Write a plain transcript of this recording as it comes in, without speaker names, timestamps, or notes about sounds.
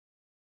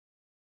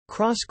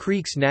Cross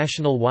Creeks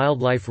National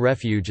Wildlife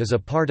Refuge is a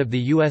part of the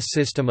U.S.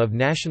 system of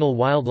national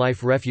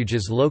wildlife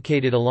refuges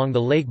located along the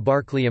Lake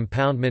Barkley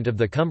impoundment of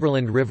the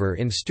Cumberland River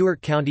in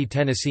Stewart County,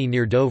 Tennessee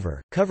near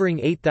Dover, covering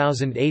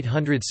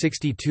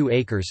 8,862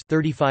 acres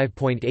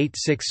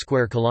 (35.86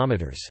 square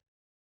kilometers).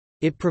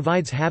 It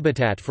provides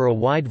habitat for a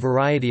wide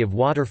variety of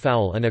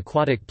waterfowl and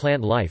aquatic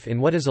plant life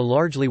in what is a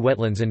largely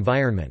wetlands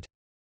environment.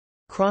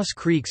 Cross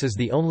Creeks is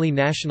the only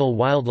national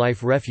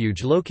wildlife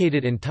refuge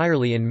located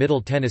entirely in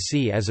Middle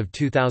Tennessee as of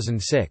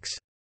 2006.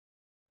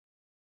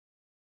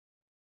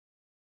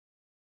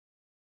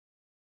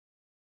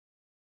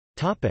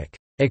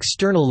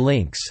 External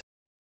links.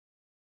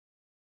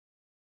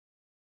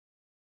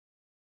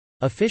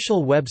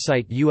 Official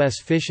website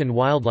U.S. Fish and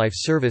Wildlife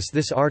Service.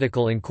 This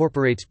article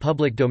incorporates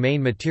public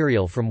domain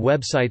material from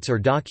websites or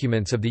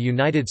documents of the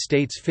United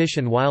States Fish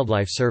and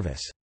Wildlife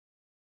Service.